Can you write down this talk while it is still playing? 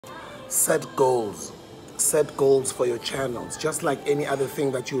Set goals. Set goals for your channels. Just like any other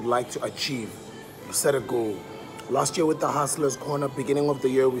thing that you would like to achieve, you set a goal. Last year with the Hustlers Corner, beginning of the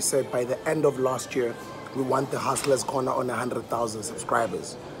year, we said by the end of last year, we want the Hustlers Corner on 100,000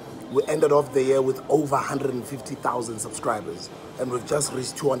 subscribers. We ended off the year with over 150,000 subscribers. And we've just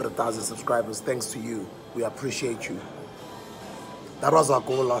reached 200,000 subscribers thanks to you. We appreciate you. That was our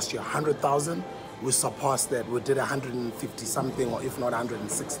goal last year, 100,000. We surpassed that. We did 150 something, or if not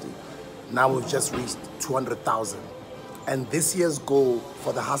 160. Now we've just reached 200,000. And this year's goal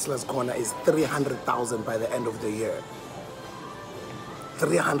for the Hustlers Corner is 300,000 by the end of the year.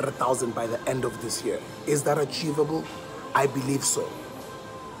 300,000 by the end of this year. Is that achievable? I believe so.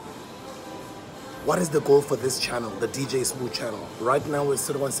 What is the goal for this channel, the DJ Smooth channel? Right now we're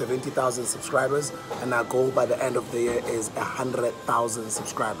sitting on 70,000 subscribers, and our goal by the end of the year is 100,000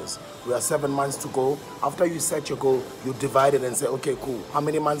 subscribers. We have 7 months to go. After you set your goal, you divide it and say, okay, cool. How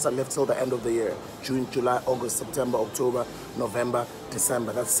many months are left till the end of the year? June, July, August, September, October, November,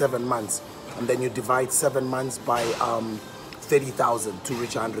 December. That's 7 months. And then you divide 7 months by 30,000 to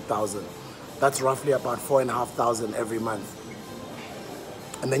reach 100,000. That's roughly about 4,500 every month.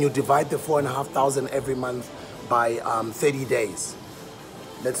 And then you divide the 4,500 every month by 30 days.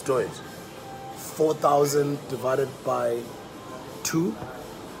 Let's do it. 4,000 divided by 2.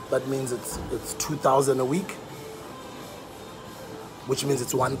 That means it's 2,000 a week, which means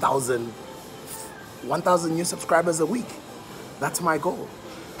it's 1,000 new subscribers a week. That's my goal.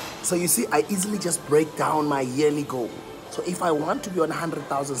 So you see, I easily just break down my yearly goal. So if I want to be on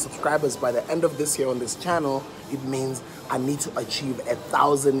 100,000 subscribers by the end of this year on this channel, it means I need to achieve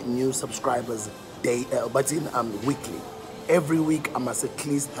 1,000 new subscribers weekly. Every week I must at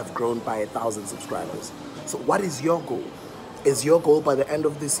least have grown by 1,000 subscribers. So what is your goal? Is your goal by the end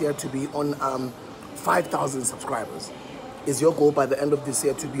of this year to be on 5,000 subscribers? Is your goal by the end of this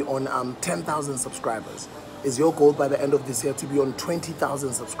year to be on 10,000 subscribers? Is your goal by the end of this year to be on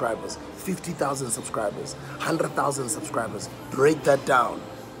 20,000 subscribers, 50,000 subscribers, 100,000 subscribers? Break that down.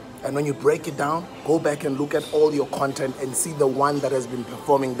 And when you break it down, go back and look at all your content and see the one that has been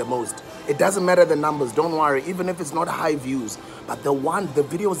performing the most. It doesn't matter the numbers, don't worry, even if it's not high views, but the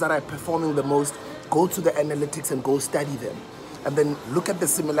videos that are performing the most, go to the analytics and go study them. And then look at the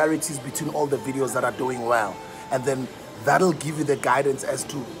similarities between all the videos that are doing well. And then that'll give you the guidance as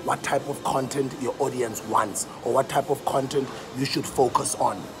to what type of content your audience wants or what type of content you should focus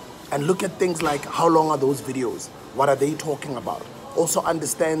on. And look at things like how long are those videos? What are they talking about? Also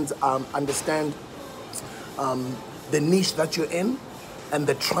understand the niche that you're in and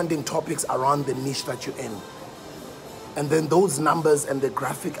the trending topics around the niche that you're in. And then those numbers and the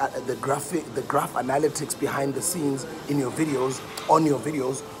graph analytics behind the scenes in your videos, on your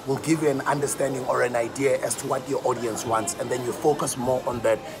videos, will give you an understanding or an idea as to what your audience wants. And then you focus more on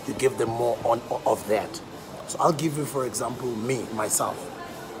that, you give them more of that. So I'll give you, for example, myself.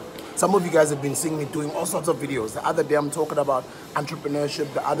 Some of you guys have been seeing me doing all sorts of videos. The other day I'm talking about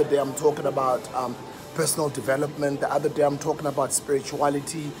entrepreneurship. The other day I'm talking about personal development. The other day I'm talking about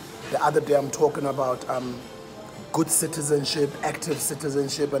spirituality. The other day I'm talking about good citizenship, active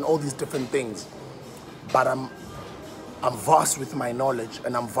citizenship, and all these different things. But I'm vast with my knowledge,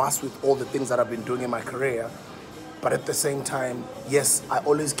 and I'm vast with all the things that I've been doing in my career. But at the same time, yes, I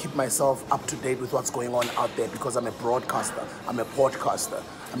always keep myself up to date with what's going on out there because I'm a broadcaster, I'm a podcaster,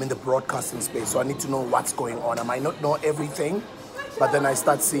 I'm in the broadcasting space, so I need to know what's going on. I might not know everything, but then I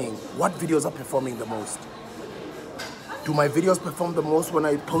start seeing what videos are performing the most. Do my videos perform the most when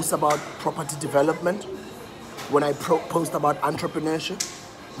I post about property development? When I post about entrepreneurship,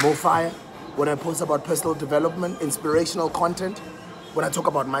 more fire? When I post about personal development, inspirational content? When I talk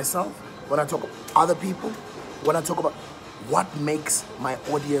about myself? When I talk about other people? When I talk about what makes my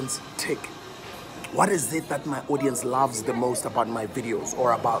audience tick? What is it that my audience loves the most about my videos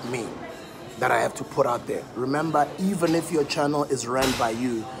or about me that I have to put out there? Remember, even if your channel is run by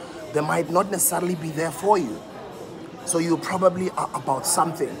you, they might not necessarily be there for you. So you probably are about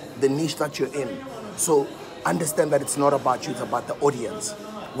something, the niche that you're in. So understand that it's not about you, it's about the audience.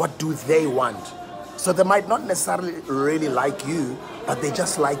 What do they want? So they might not necessarily really like you, but they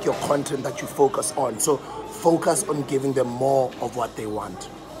just like your content that you focus on. So focus on giving them more of what they want.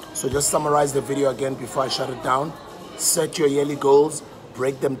 So just summarize the video again before I shut it down. Set your yearly goals,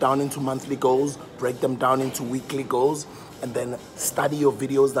 break them down into monthly goals, break them down into weekly goals, and then study your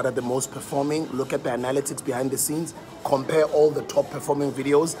videos that are the most performing. Look at the analytics behind the scenes, compare all the top performing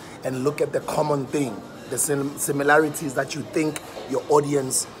videos, and look at the common thing, the similarities that you think your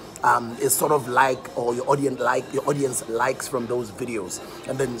audience is sort of like, or your audience likes from those videos,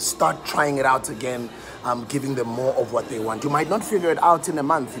 and then start trying it out again, giving them more of what they want. You might not figure it out in a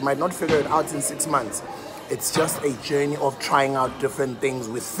month, you might not figure it out in 6 months. It's just a journey of trying out different things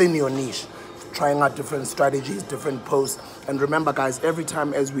within your niche, trying out different strategies, different posts. And remember guys, every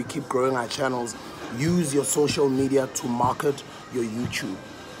time as we keep growing our channels, use your social media to market your YouTube.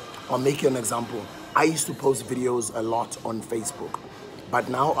 I'll make you an example. I used to post videos a lot on Facebook, but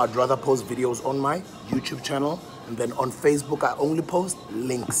now I'd rather post videos on my YouTube channel, and then on Facebook I only post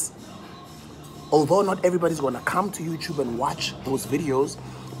links. Although not everybody's gonna come to YouTube and watch those videos,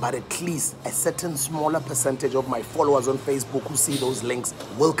 but at least a certain smaller percentage of my followers on Facebook who see those links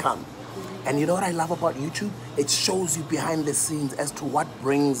will come. And you know what I love about YouTube? It shows you behind the scenes as to what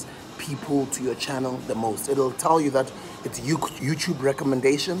brings people to your channel the most. It'll tell you that it's YouTube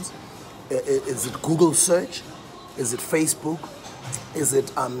recommendations. Is it Google search? Is it Facebook? Is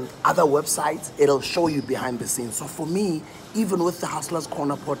it other websites? It'll show you behind the scenes. So for me, even with the Hustlers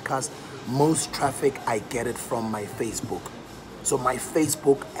Corner podcast, most traffic, I get it from my Facebook. So my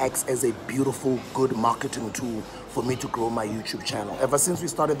Facebook acts as a beautiful, good marketing tool for me to grow my YouTube channel. Ever since we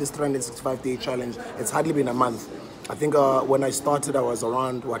started this 365-day challenge, it's hardly been a month. I think when I started, I was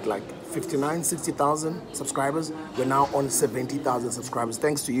around, what, like 59, 60,000 subscribers. We're now on 70,000 subscribers,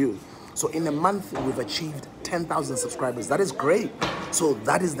 thanks to you. So in a month, we've achieved 10,000 subscribers. That is great. So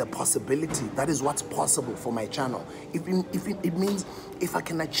that is the possibility. That is what's possible for my channel. It means if I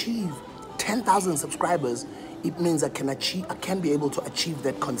can achieve 10,000 subscribers, it means I can be able to achieve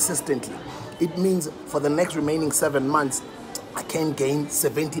that consistently. It means for the next remaining 7 months, I can gain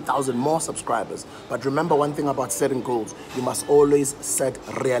 70,000 more subscribers. But remember one thing about setting goals. You must always set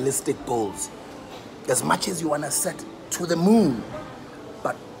realistic goals. As much as you want to set to the moon,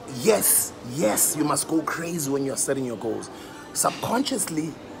 but yes, you must go crazy when you're setting your goals.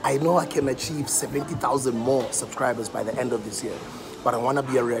 Subconsciously, I know I can achieve 70,000 more subscribers by the end of this year. But I want to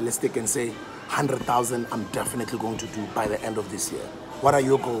be realistic and say 100,000 I'm definitely going to do by the end of this year. What are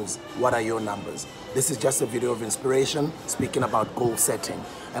your goals? What are your numbers? This is just a video of inspiration speaking about goal setting.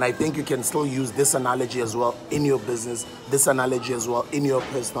 And I think you can still use this analogy as well in your business, this analogy as well in your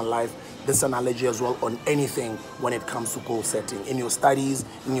personal life, this analogy as well on anything when it comes to goal setting. In your studies,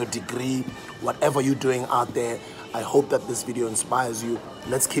 in your degree, whatever you're doing out there, I hope that this video inspires you.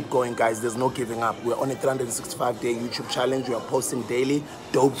 Let's keep going, guys. There's no giving up. We're on a 365-day YouTube challenge. We are posting daily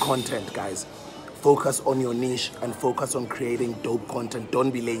dope content, guys. Focus on your niche and focus on creating dope content. Don't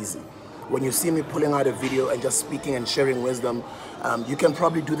be lazy. When you see me pulling out a video and just speaking and sharing wisdom, you can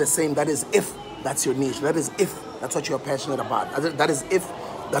probably do the same. That is if that's your niche. That is if that's what you're passionate about. That is if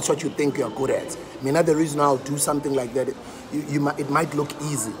that's what you think you're good at. I mean, another reason I'll do something like that, it might look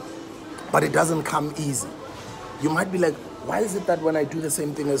easy, but it doesn't come easy. You might be like, why is it that when I do the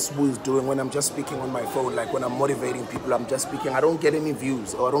same thing as Sbu is doing, when I'm just speaking on my phone, like when I'm motivating people, I'm just speaking, I don't get any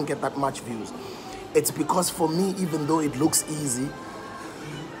views, or I don't get that much views? It's because for me, even though it looks easy,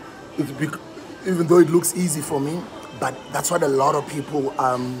 for me, but that's what a lot of people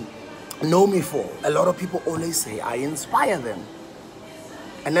know me for. A lot of people always say I inspire them.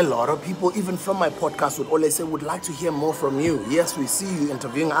 And a lot of people, even from my podcast, would always say, would like to hear more from you. Yes, we see you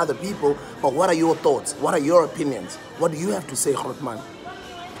interviewing other people, but what are your thoughts? What are your opinions? What do you have to say, Grootman?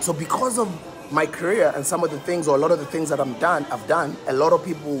 So because of my career and some of the things, or a lot of the things that I've done, a lot of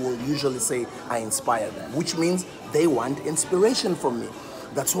people will usually say I inspire them, which means they want inspiration from me.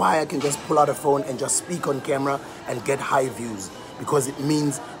 That's why I can just pull out a phone and just speak on camera and get high views, because it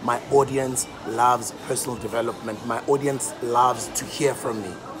means my audience loves personal development. My audience loves to hear from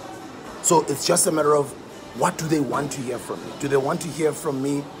me. So it's just a matter of, what do they want to hear from me? Do they want to hear from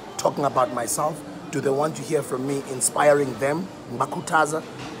me talking about myself? Do they want to hear from me inspiring them? Mbakutaza?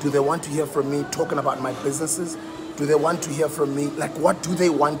 Do they want to hear from me talking about my businesses? Do they want to hear from me? Like, what do they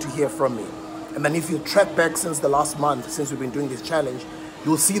want to hear from me? And then if you track back since the last month, since we've been doing this challenge,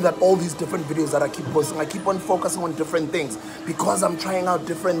 you'll see that all these different videos that I keep posting, I keep on focusing on different things, because I'm trying out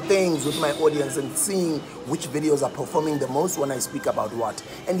different things with my audience and seeing which videos are performing the most when I speak about what.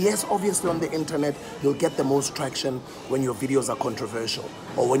 And yes, obviously on the internet, you'll get the most traction when your videos are controversial,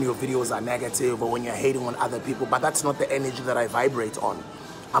 or when your videos are negative, or when you're hating on other people, but that's not the energy that I vibrate on.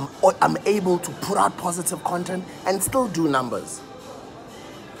 I'm able to put out positive content and still do numbers.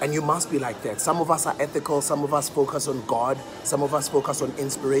 And you must be like that. Some of us are ethical, some of us focus on God, some of us focus on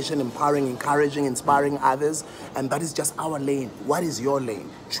inspiration, empowering, encouraging, inspiring others, and that is just our lane. What is your lane?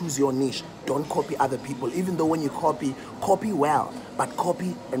 Choose your niche. Don't copy other people. Even though when you copy well, but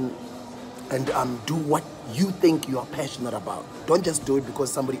copy and do what you think you are passionate about. Don't just do it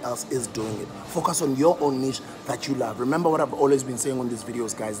because somebody else is doing it. Focus on your own niche that you love. Remember what I've always been saying on these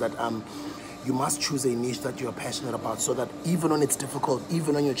videos, guys, that you must choose a niche that you're passionate about, so that even when it's difficult,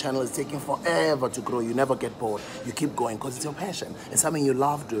 even when your channel is taking forever to grow, you never get bored. You keep going because it's your passion. It's something you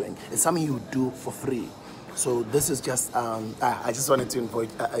love doing. It's something you do for free. So this is just, I just wanted to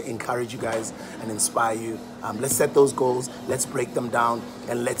encourage you guys and inspire you. Let's set those goals, let's break them down,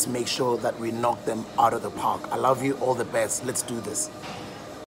 and let's make sure that we knock them out of the park. I love you, all the best. Let's do this.